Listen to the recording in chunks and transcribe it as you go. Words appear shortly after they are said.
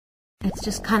It's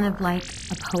just kind of like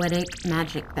a poetic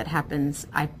magic that happens.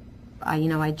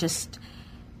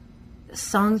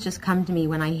 Songs just come to me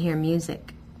when I hear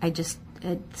music.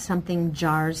 Something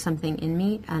jars something in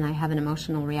me, and I have an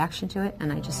emotional reaction to it,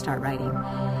 and I just start writing. Do I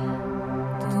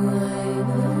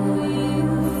know you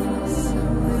from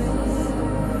somewhere?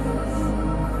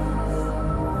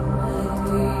 Like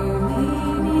we're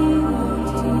leaning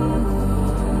to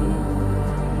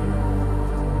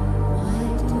why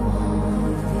do all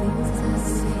the things I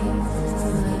say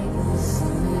like the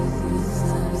slurs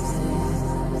I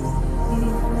said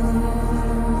before?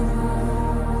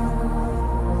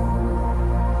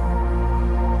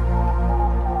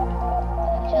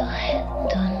 Your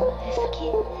hand on my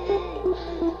skin.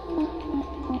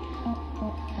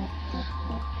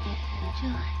 Put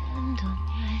your hand on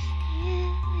my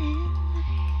skin.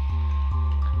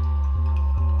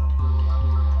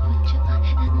 Put your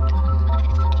hand on my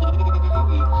skin.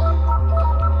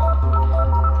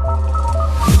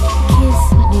 Kiss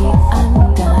me, I'm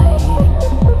dying.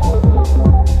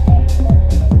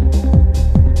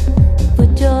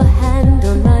 Put your hand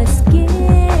on my skin.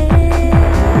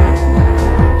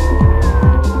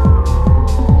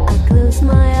 I close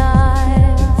my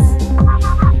eyes.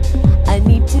 I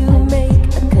need to make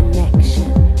a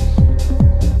connection.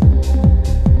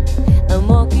 I'm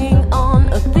walking on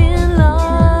a thin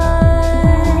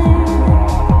line.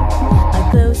 I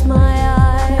close my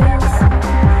eyes.